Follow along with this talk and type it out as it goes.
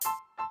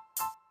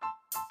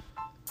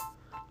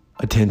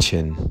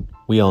Attention,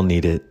 we all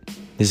need it.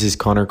 This is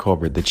Connor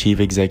Colbert, the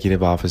Chief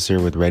Executive Officer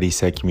with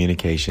ReadySet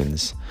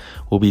Communications.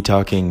 We'll be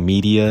talking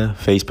media,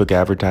 Facebook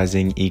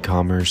advertising,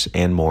 e-commerce,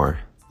 and more.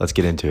 Let's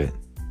get into it.